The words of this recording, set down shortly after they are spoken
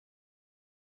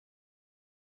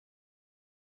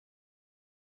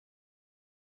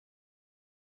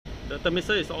the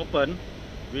thermistor is open,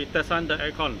 we test on the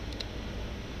aircon.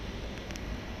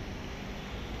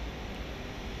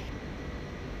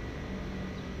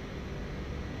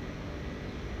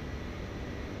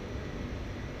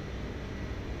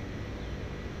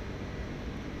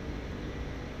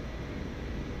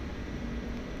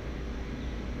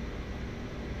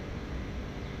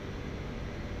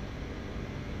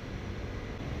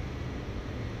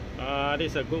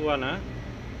 This is a good one, huh?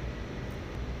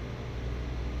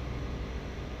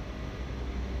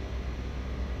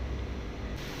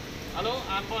 Hello,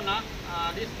 I'm Bona.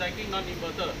 This is Daikin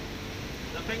non-inverter.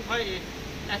 The fan coil is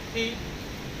FT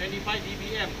 25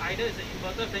 dBm. Either it's an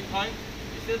inverter fan coil,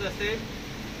 it's still the same.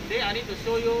 Today I need to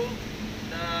show you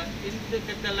the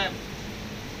indicator lamp.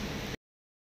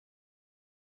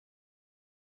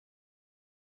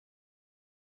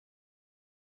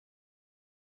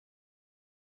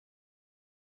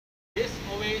 This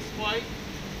always spoil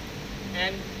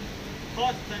and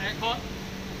cause the aircon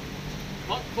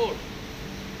not cold.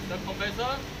 The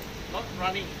compressor not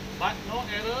running, but no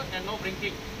error and no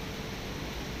blinking.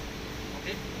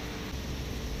 Okay.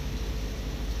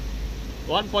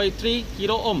 1.3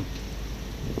 kilo ohm.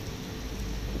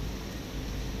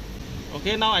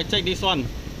 Okay, now I check this one.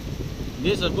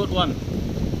 This is a good one.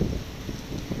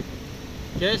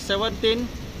 Okay, 17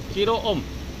 kilo ohm.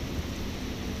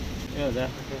 Yeah, there.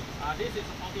 Okay. This is a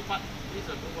 40 part. This is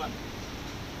a good one.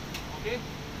 Okay.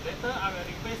 Later I will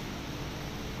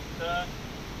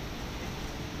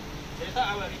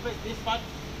replace this part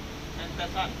and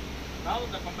test on. Now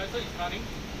the compressor is running.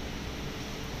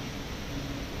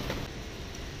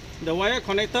 The wire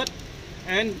connected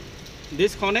and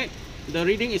disconnect. The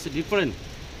reading is different.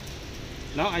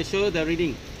 Now I show the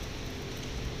reading.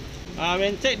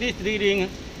 When check this reading,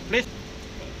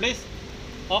 please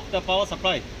off the power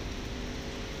supply.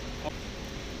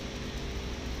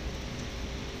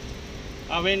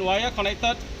 When wire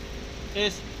connected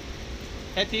is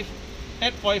active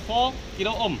 8.4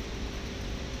 kilo ohm.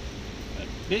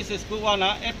 This is good one,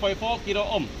 8.4 kilo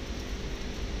ohm.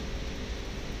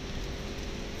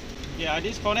 Yeah, I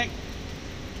disconnect.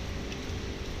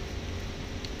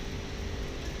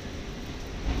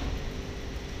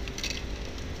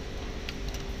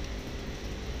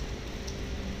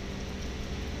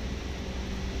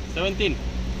 (17)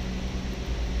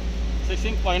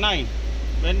 16.9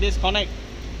 when disconnect.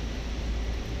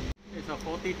 It's a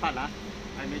 40 part,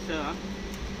 I measure.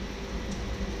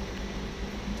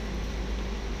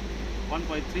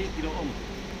 1.3 kilo ohm.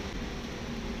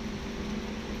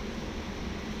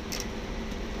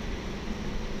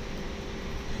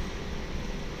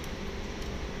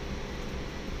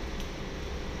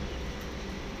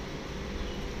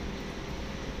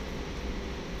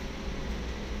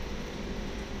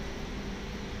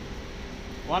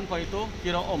 (1.2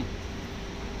 kilo ohm).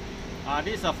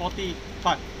 This is a 40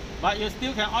 part, but you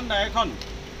still can on the aircon.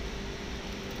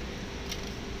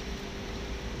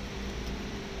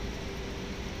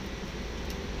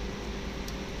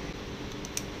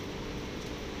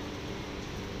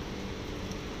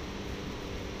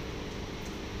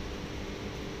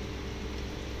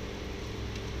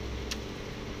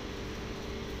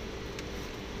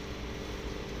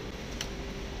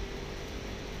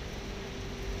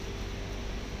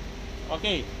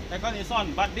 Okay, aircon is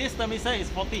on, but this thermistor is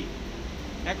 40.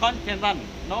 Aircon can run,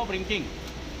 no blinking.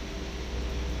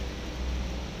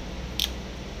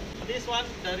 This one,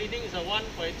 the reading is a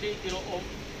 1.3 kilo ohm.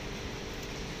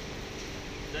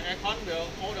 The aircon will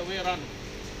all the way run.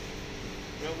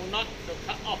 Will not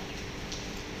cut off.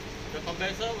 The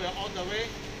compressor will all the way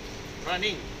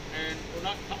running and will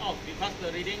not cut off because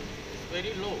the reading is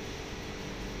very low.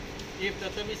 If the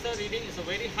thermistor reading is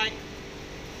very high,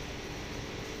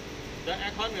 the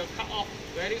aircon will cut off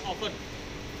very often.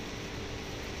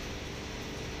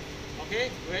 Okay,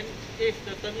 if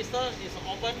the thermistor is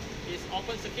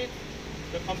open circuit,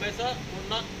 the compressor will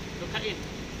not cut in.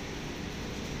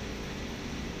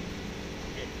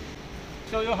 Okay.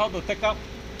 Show you how to take out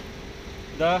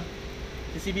the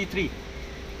PCB3.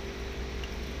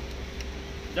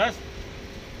 Just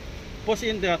push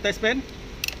in the test pen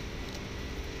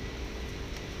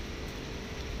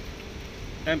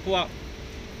and pull out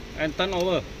and turn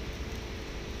over.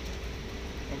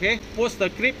 Okay, push the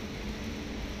clip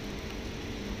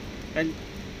and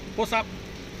push up.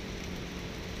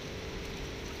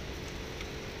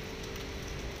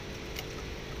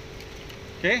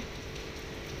 Okay,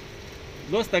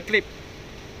 lose the clip,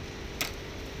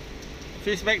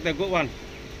 fish back the good one.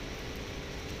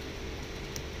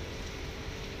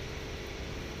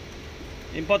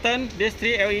 Important, this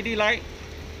 3 LED light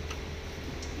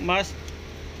must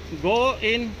go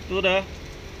into the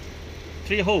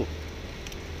 3 hole.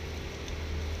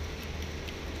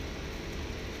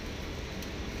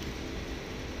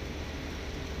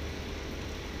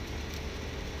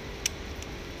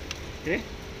 Okay.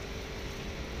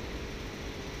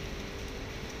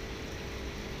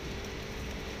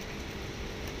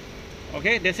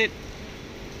 Okay, that's it.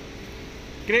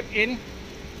 Grip in.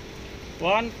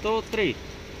 1, 2, 3.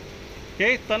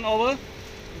 Okay, turn over.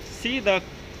 See the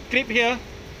clip here.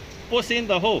 Push in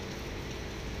the hole.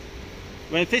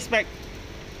 When fix back.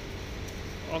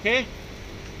 Okay,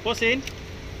 push in.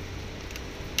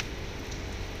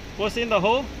 Push in the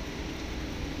hole.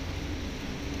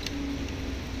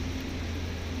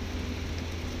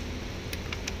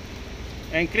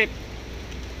 And clip.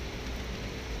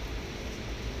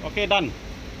 Okay, done.